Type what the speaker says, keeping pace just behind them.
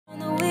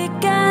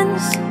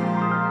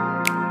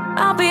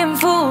I'll be in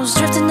fools,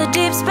 drifting to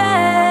deep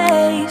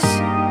space.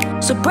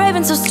 So brave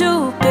and so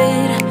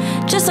stupid,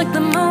 just like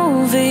the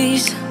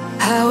movies.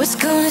 I was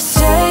gonna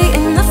stay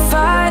in the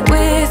fight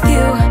with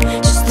you,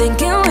 just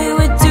thinking we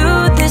would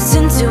do this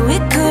until we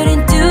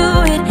couldn't do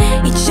it.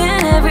 Each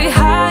and every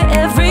high,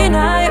 every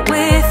night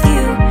with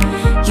you,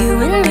 you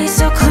and me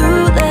so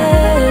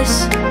clueless.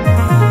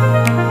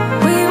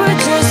 We were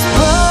just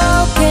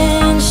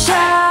broken,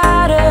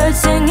 shattered,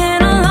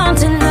 singing along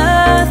to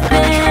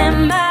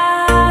nothing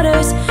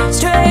matters.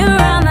 Stray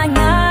around like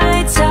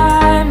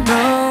nighttime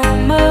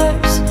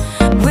rumors.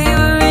 We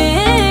were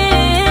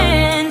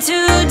in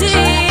too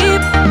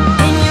deep.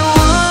 In your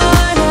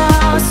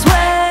worn-out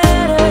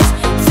sweaters,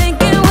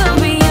 thinking we'll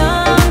be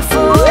young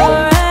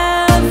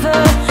forever.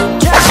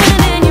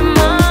 Driving in your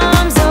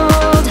mom's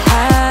old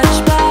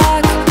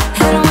hatchback,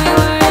 and we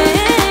were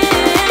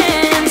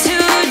in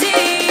too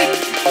deep.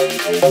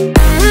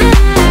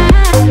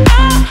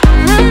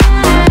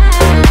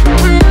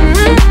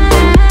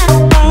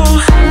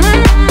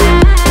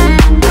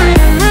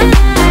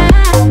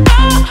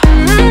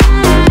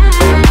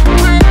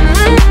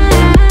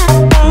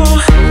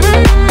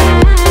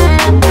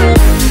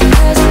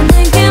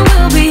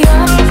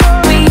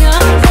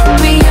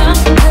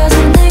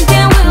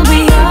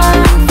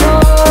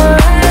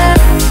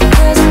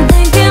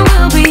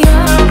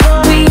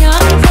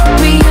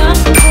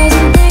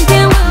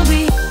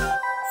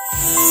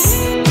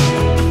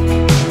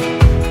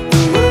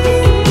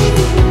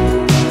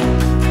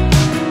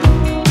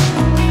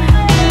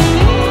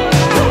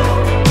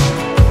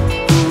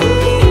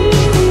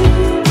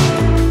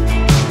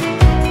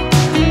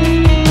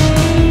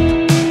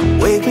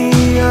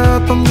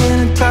 I'm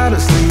getting tired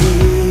of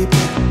sleep.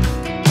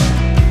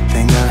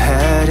 Think I've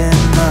had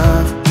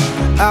enough.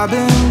 I've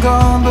been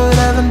gone but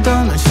haven't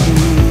done much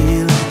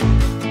healing.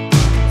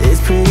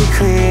 It's pretty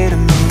clear to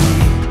me,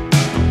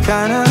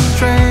 kinda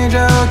strange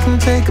how I can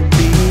take a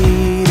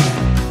beat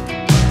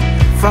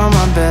from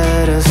my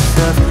better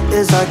self.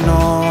 It's like no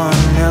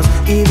one else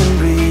even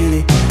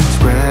really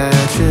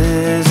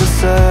scratches the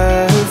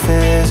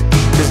surface.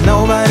 Cause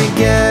nobody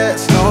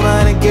gets me.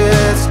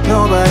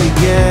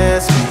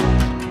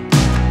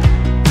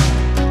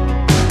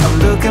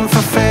 Looking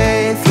for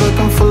faith,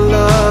 looking for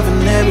love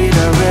in every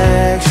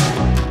direction.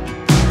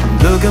 I'm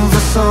looking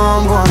for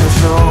someone to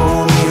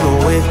show me the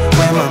way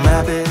where my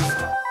map is.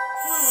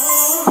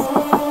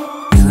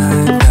 Feel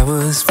like I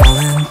was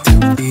falling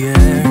through the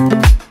air.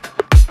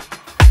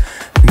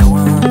 No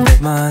one but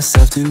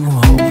myself to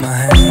hold my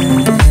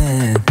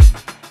hand.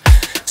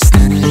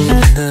 Standing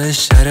in the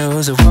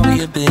shadows of what we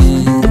have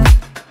been.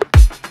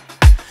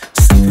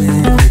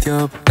 Sleeping with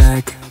your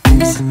back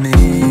facing me.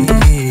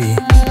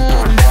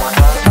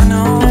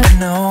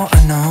 I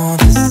know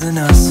this isn't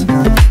us.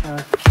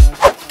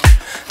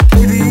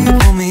 Baby,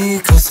 pull me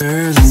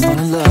closer, let's fall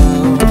in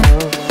love.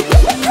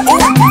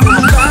 My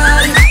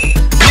body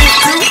moves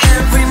to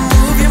every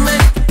move you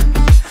make,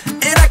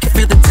 and I can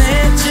feel the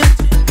tension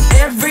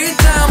every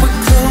time we're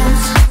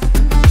close.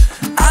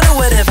 I know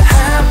whatever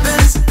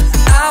happens,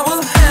 I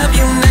will have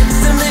you next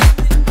to me.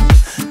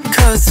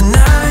 Cause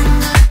tonight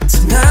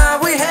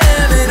we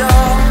have it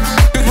all.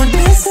 Cause we're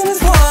dancing as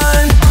one.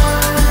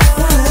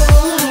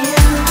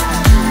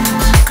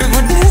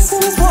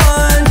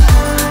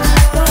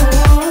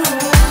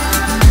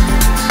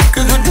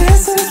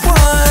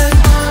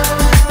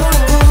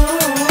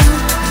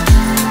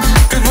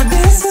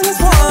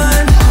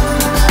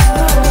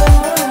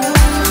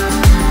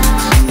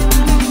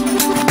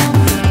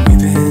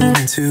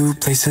 Two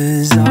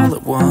places all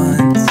at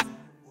once.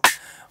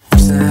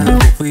 Was that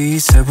what we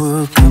said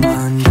would come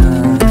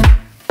undone?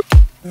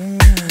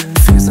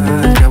 Feels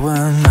like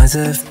our minds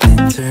have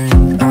been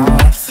turned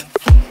off.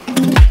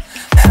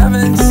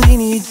 Haven't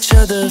seen each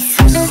other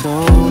for so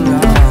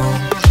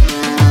long.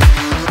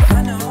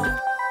 I know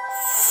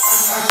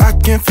I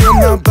can feel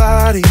my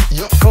body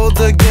cold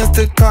against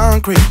the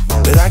concrete,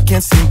 but I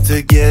can't seem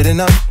to get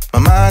enough. My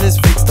mind is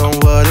fixed on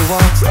what it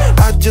wants.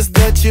 I just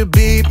let you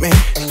beat me.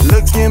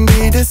 Looks can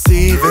be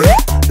deceiving.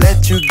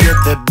 Let you get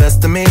the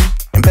best of me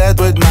in bed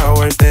with my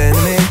worst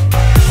enemy.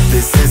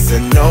 This is a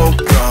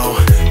no-go.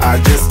 I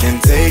just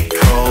can't take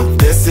hold.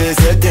 This is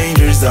a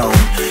danger zone.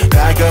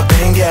 Back up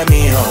and get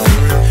me home.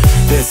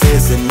 This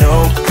is a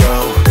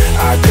no-go.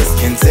 I just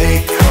can't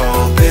take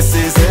hold. This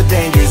is a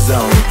danger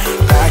zone.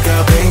 Back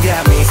up and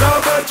get me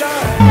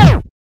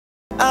home.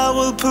 I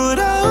will put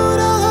out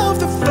all of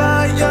the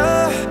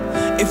fire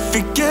if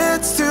it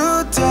gets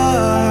too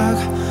dark.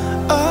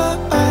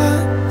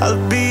 I'll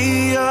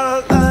be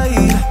your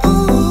light.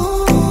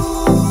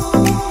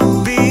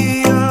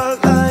 Be your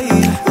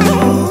light.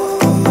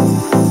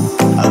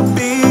 I'll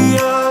be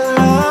your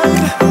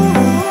light.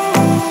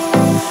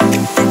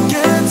 If it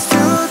gets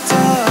too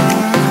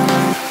dark,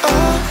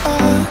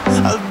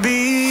 I'll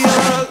be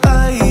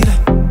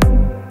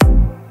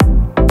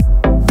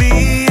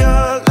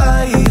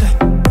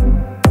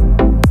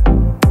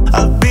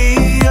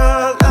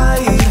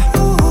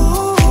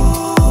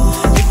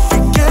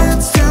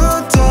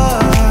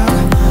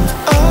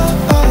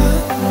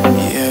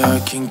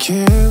can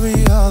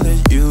carry all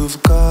that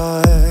you've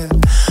got.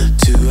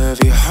 Two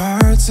heavy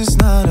hearts is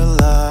not a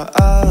lot.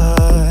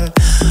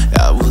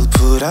 I will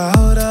put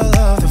out all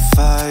of the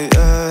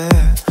fire.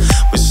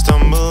 We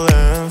stumble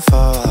and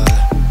fall,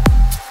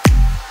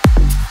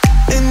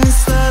 and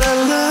it's not a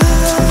lie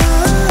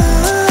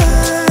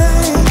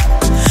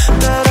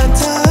that I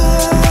die.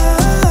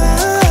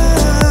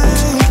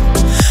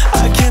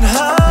 I can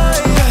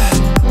hide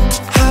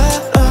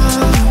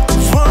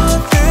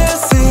from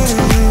this thing.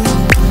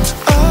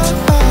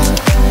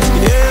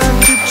 Yeah, I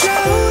keep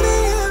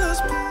drowning in this.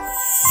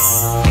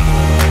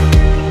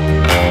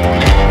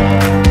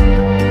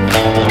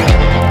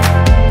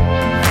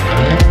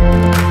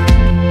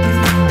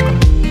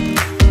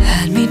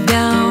 Had me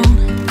down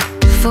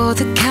for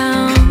the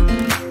count.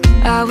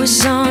 I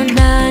was on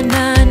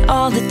 9-9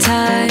 all the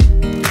time.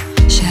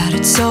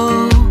 Shattered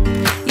soul,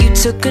 you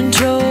took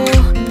control,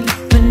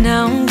 but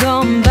now I'm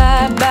gone.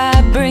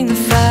 Bye-bye, bring the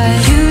fire.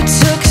 You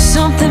took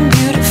something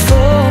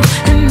beautiful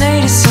and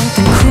made it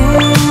something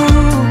cruel.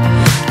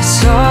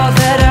 That's all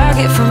that I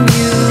get from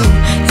you.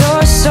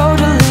 You're so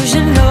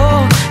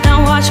delusional. Now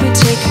watch me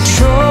take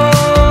control.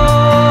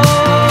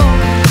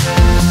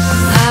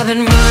 I've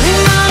been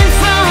running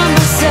from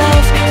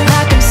myself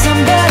like I'm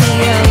somebody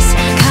else.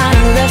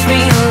 Kinda left me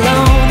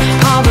alone,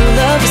 all the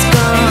love is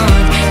gone.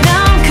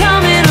 Now I'm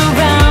coming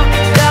around,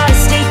 got a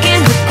stake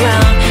in the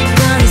ground.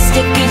 Gonna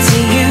stick it to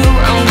you,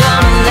 I'm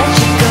gonna let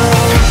you go.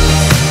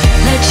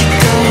 Let you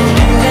go,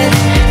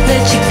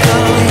 let you go,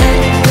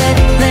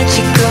 let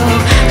you go.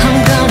 I'm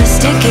gonna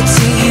stick it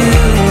to you.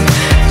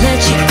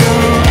 Let you go,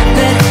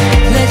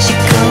 let you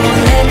go,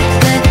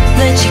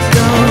 let you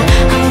go.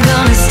 I'm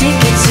gonna stick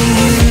it to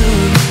you.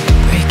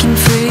 Breaking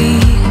free,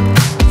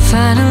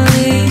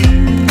 finally,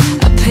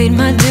 I paid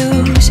my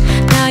dues.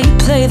 Now you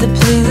play the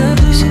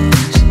blues.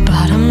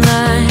 Bottom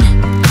line,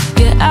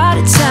 you're out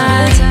of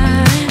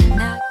time.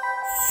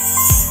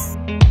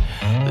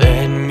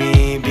 Let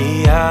me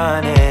be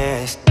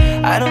honest,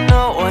 I don't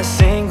know a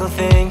single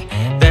thing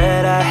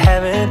that I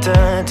haven't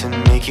done to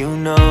make you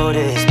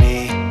notice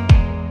me.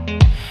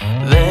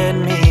 Let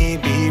me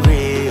be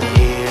real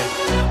here.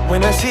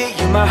 When I see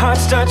you, my heart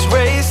starts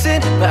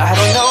racing, but I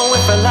don't know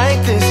if I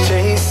like this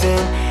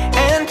chasing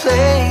and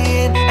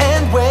playing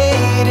and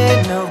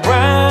waiting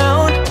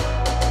around.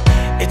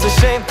 It's a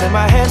shame that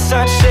my hands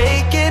start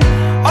shaking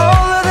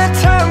all of the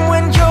time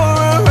when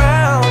you're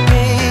around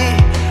me.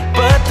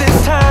 But this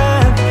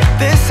time,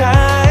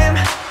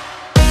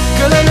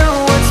 girl, I know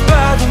what's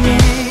bothering me.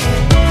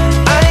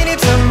 I need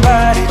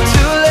somebody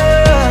to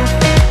love.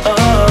 Oh,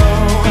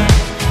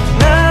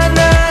 nah,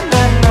 nah,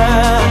 nah,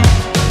 nah.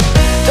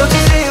 Don't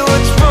you see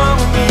what's wrong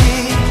with me?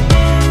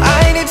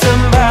 I need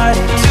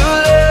somebody to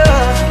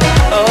love.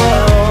 Oh,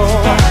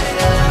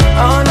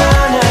 oh,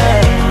 nah, nah.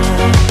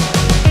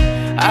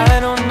 I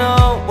don't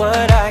know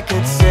what I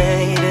could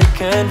say to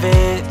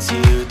convince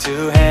you to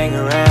hang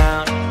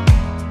around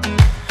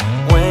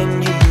when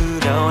you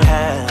don't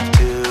have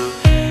to.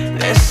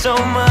 There's so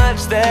much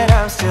that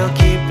I'm still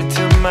keeping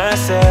to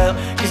myself,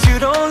 'cause you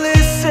don't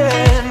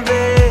listen,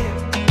 babe.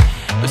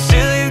 But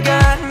still you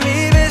got me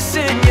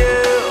missing you.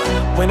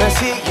 When I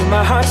see you,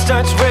 my heart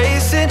starts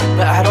racing,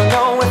 but I don't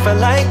know if I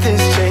like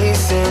this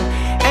chasing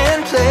and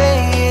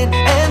playing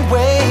and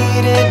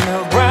waiting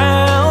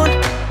around.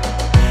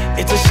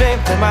 It's a shame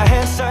that my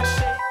hands start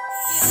shaking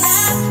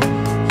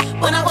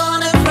When I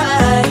wanna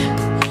cry,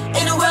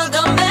 in a world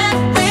gone mad,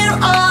 we're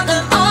on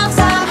an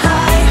all-time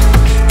high.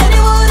 And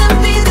it wouldn't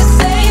be the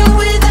same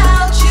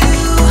without you.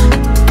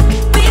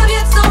 We have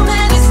yet so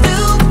many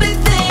stupid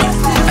things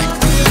to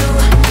do.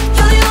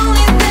 You're the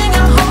only thing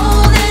I'm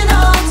holding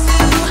on to.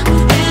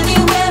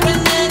 Anywhere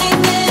and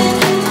anything,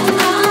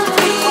 I'll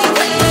be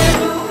there.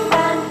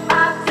 And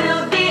until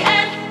the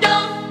end,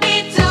 don't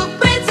need to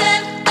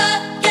pretend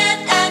again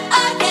and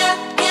again,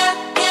 yeah,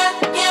 yeah,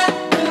 yeah.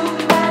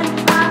 And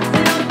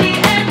until the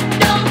end,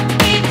 don't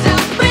need to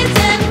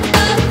pretend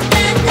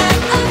again and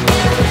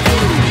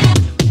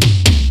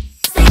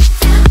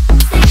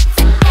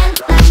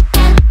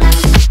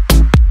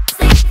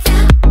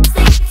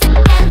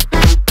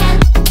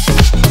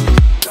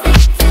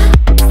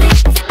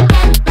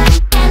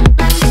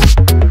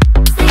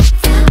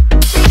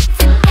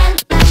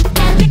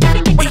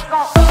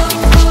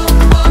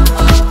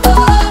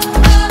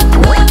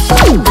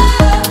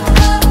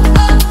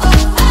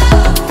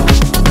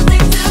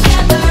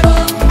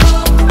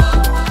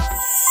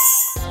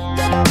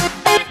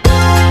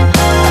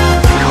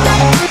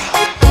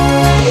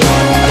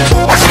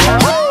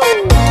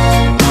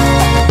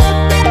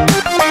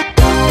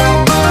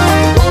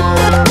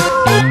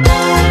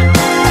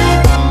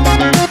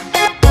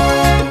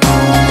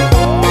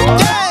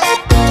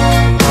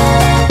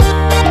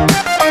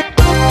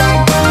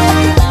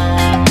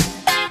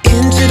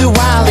Into the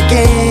wild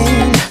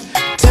again.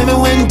 Tell me,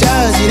 when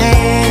does it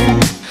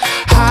end?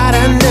 Hide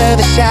under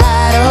the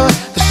shadow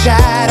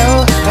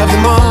of the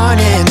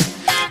morning.